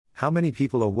How many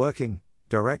people are working,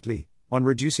 directly, on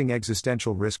reducing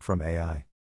existential risk from AI?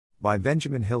 By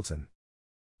Benjamin Hilton.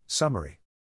 Summary.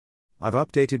 I've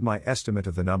updated my estimate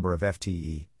of the number of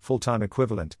FTE, full-time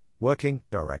equivalent, working,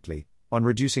 directly, on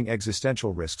reducing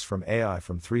existential risks from AI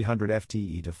from 300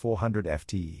 FTE to 400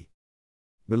 FTE.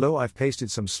 Below I've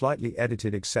pasted some slightly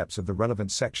edited excerpts of the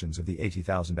relevant sections of the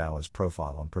 80,000 hours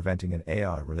profile on preventing an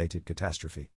AI-related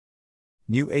catastrophe.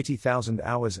 New 80,000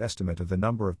 hours estimate of the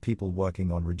number of people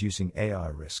working on reducing AI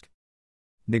risk.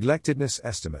 Neglectedness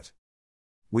estimate.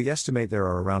 We estimate there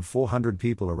are around 400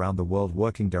 people around the world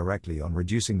working directly on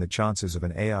reducing the chances of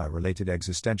an AI-related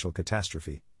existential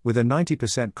catastrophe, with a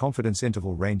 90% confidence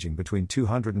interval ranging between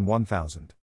 200 and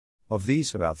 1,000. Of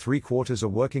these, about 3/4 are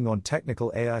working on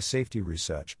technical AI safety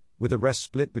research, with the rest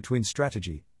split between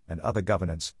strategy and other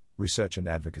governance, research and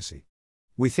advocacy.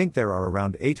 We think there are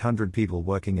around 800 people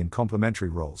working in complementary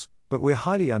roles, but we're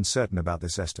highly uncertain about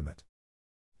this estimate.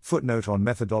 Footnote on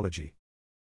methodology.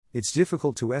 It's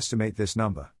difficult to estimate this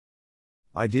number.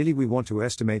 Ideally, we want to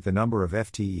estimate the number of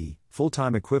FTE,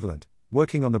 full-time equivalent,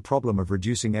 working on the problem of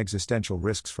reducing existential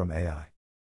risks from AI.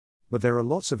 But there are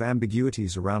lots of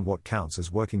ambiguities around what counts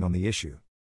as working on the issue.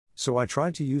 So I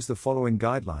tried to use the following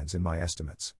guidelines in my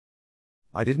estimates.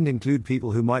 I didn't include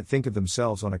people who might think of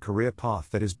themselves on a career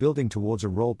path that is building towards a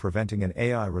role preventing an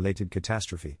AI-related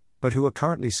catastrophe, but who are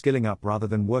currently skilling up rather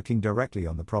than working directly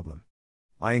on the problem.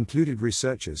 I included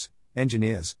researchers,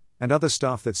 engineers, and other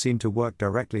staff that seem to work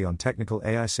directly on technical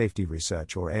AI safety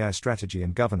research or AI strategy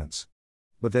and governance.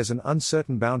 But there's an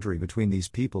uncertain boundary between these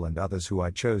people and others who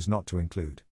I chose not to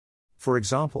include. For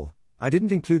example, I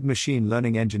didn't include machine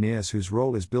learning engineers whose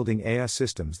role is building AI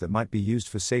systems that might be used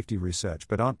for safety research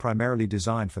but aren't primarily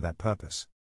designed for that purpose.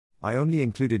 I only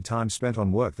included time spent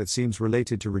on work that seems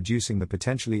related to reducing the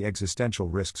potentially existential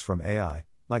risks from AI,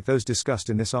 like those discussed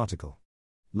in this article.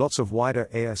 Lots of wider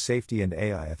AI safety and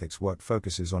AI ethics work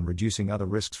focuses on reducing other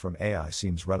risks from AI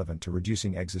seems relevant to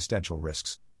reducing existential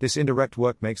risks. This indirect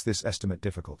work makes this estimate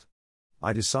difficult.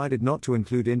 I decided not to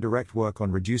include indirect work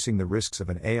on reducing the risks of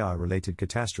an AI-related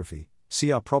catastrophe.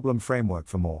 See our problem framework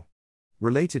for more.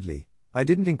 Relatedly, I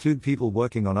didn't include people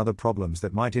working on other problems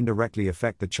that might indirectly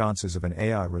affect the chances of an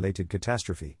AI-related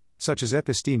catastrophe, such as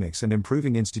epistemics and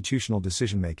improving institutional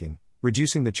decision-making,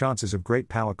 reducing the chances of great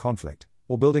power conflict,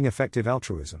 or building effective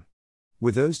altruism.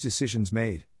 With those decisions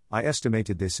made, I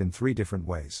estimated this in 3 different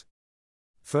ways.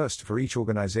 First, for each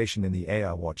organization in the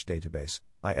AI Watch database,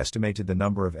 I estimated the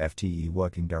number of FTE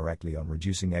working directly on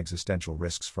reducing existential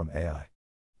risks from AI.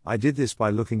 I did this by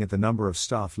looking at the number of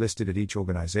staff listed at each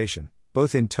organization,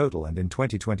 both in total and in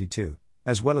 2022,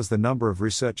 as well as the number of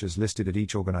researchers listed at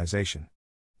each organization.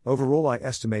 Overall, I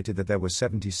estimated that there were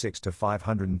 76 to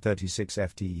 536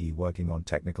 FTE working on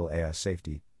technical AI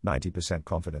safety, 90%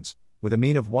 confidence, with a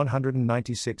mean of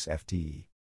 196 FTE.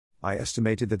 I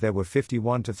estimated that there were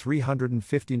 51 to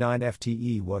 359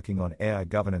 FTE working on AI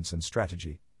governance and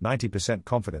strategy, 90%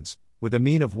 confidence, with a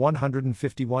mean of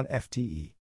 151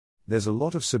 FTE. There's a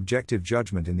lot of subjective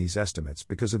judgment in these estimates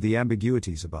because of the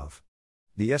ambiguities above.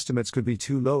 The estimates could be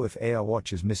too low if AI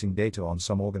Watch is missing data on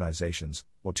some organizations,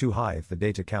 or too high if the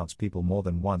data counts people more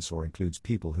than once or includes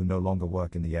people who no longer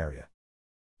work in the area.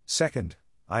 Second,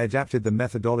 I adapted the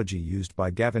methodology used by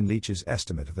Gavin Leach's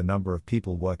estimate of the number of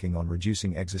people working on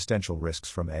reducing existential risks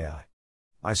from AI.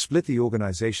 I split the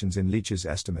organizations in Leach's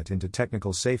estimate into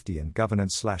technical safety and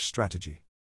governance/strategy.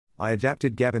 I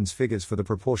adapted Gavin's figures for the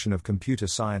proportion of computer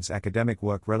science academic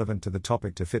work relevant to the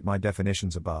topic to fit my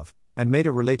definitions above, and made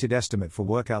a related estimate for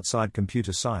work outside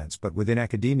computer science but within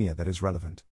academia that is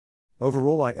relevant.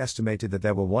 Overall, I estimated that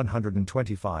there were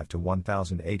 125 to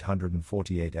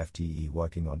 1,848 FTE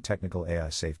working on technical AI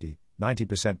safety,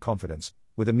 90% confidence,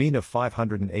 with a mean of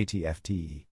 580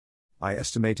 FTE. I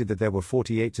estimated that there were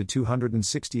 48 to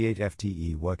 268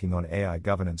 FTE working on AI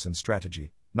governance and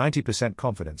strategy, 90%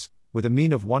 confidence, with a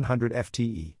mean of 100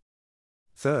 FTE.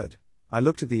 Third, I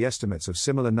looked at the estimates of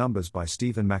similar numbers by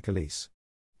Stephen McAleese.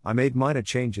 I made minor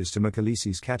changes to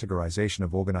McAleese's categorization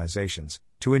of organizations,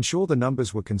 to ensure the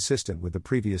numbers were consistent with the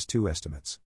previous 2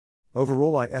 estimates.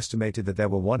 Overall, I estimated that there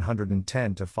were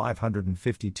 110 to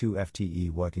 552 FTE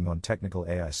working on technical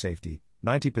AI safety,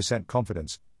 90%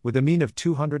 confidence, with a mean of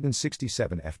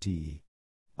 267 FTE.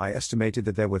 I estimated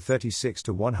that there were 36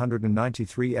 to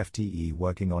 193 FTE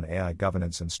working on AI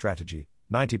governance and strategy,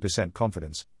 90%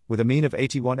 confidence, with a mean of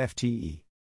 81 FTE.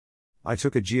 I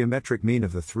took a geometric mean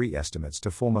of the 3 estimates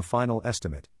to form a final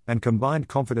estimate, and combined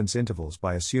confidence intervals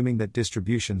by assuming that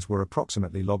distributions were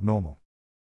approximately log normal.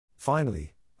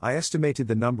 Finally, I estimated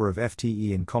the number of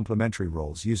FTE in complementary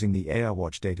roles using the AI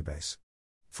Watch database.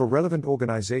 For relevant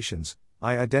organizations,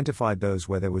 I identified those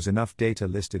where there was enough data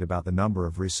listed about the number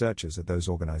of researchers at those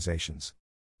organizations.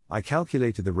 I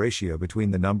calculated the ratio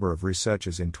between the number of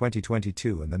researchers in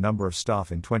 2022 and the number of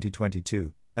staff in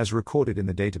 2022, as recorded in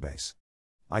the database.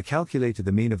 I calculated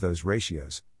the mean of those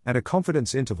ratios, and a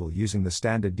confidence interval using the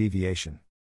standard deviation.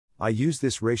 I used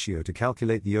this ratio to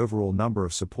calculate the overall number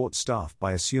of support staff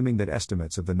by assuming that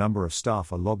estimates of the number of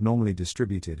staff are log-normally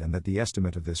distributed and that the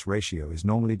estimate of this ratio is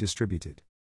normally distributed.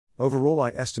 Overall, I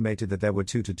estimated that there were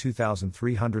 2 to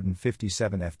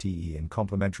 2,357 FTE in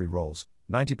complementary roles,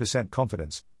 90%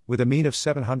 confidence, with a mean of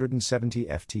 770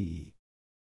 FTE.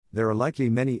 There are likely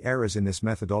many errors in this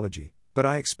methodology, but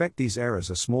I expect these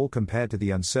errors are small compared to the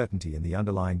uncertainty in the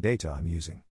underlying data I'm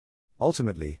using.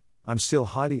 Ultimately, I'm still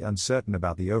highly uncertain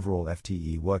about the overall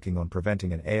FTE working on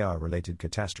preventing an AI-related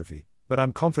catastrophe, but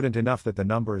I'm confident enough that the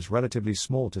number is relatively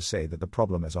small to say that the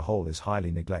problem as a whole is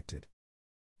highly neglected.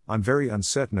 I'm very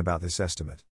uncertain about this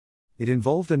estimate. It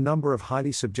involved a number of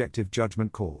highly subjective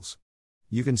judgment calls.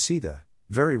 You can see the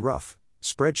very rough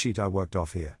spreadsheet I worked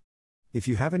off here. If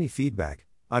you have any feedback,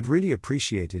 I'd really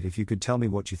appreciate it if you could tell me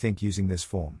what you think using this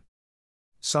form.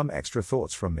 Some extra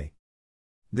thoughts from me.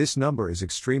 This number is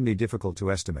extremely difficult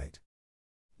to estimate.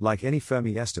 Like any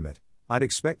Fermi estimate, I'd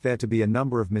expect there to be a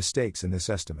number of mistakes in this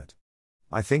estimate.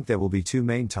 I think there will be two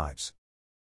main types.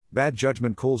 Bad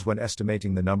judgment calls when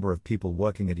estimating the number of people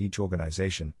working at each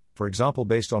organization, for example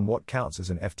based on what counts as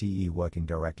an FTE working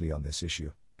directly on this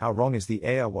issue, how wrong is the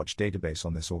AI Watch database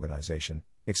on this organization,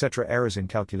 etc. Errors in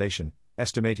calculation,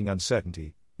 estimating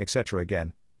uncertainty, etc.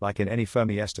 Again, like in any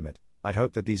Fermi estimate, I'd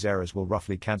hope that these errors will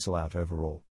roughly cancel out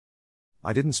overall.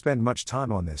 I didn't spend much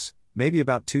time on this, maybe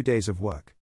about 2 days of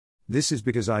work. This is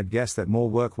because I'd guess that more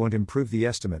work won't improve the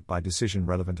estimate by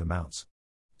decision-relevant amounts.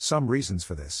 Some reasons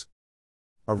for this.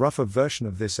 A rougher version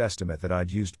of this estimate that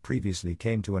I'd used previously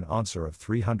came to an answer of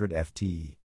 300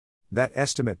 FTE. That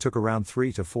estimate took around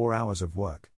 3 to 4 hours of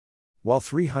work. While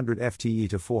 300 FTE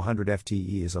to 400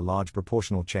 FTE is a large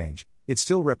proportional change, it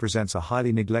still represents a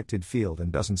highly neglected field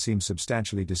and doesn't seem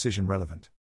substantially decision-relevant.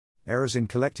 Errors in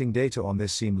collecting data on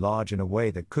this seem large in a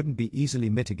way that couldn't be easily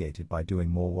mitigated by doing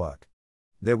more work.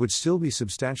 There would still be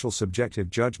substantial subjective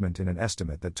judgment in an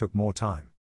estimate that took more time.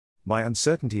 My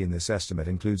uncertainty in this estimate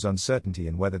includes uncertainty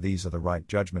in whether these are the right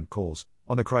judgment calls,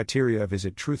 on the criteria of is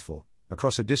it truthful,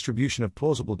 across a distribution of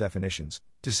plausible definitions,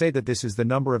 to say that this is the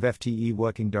number of FTE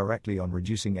working directly on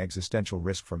reducing existential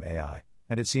risk from AI,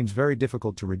 and it seems very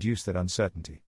difficult to reduce that uncertainty.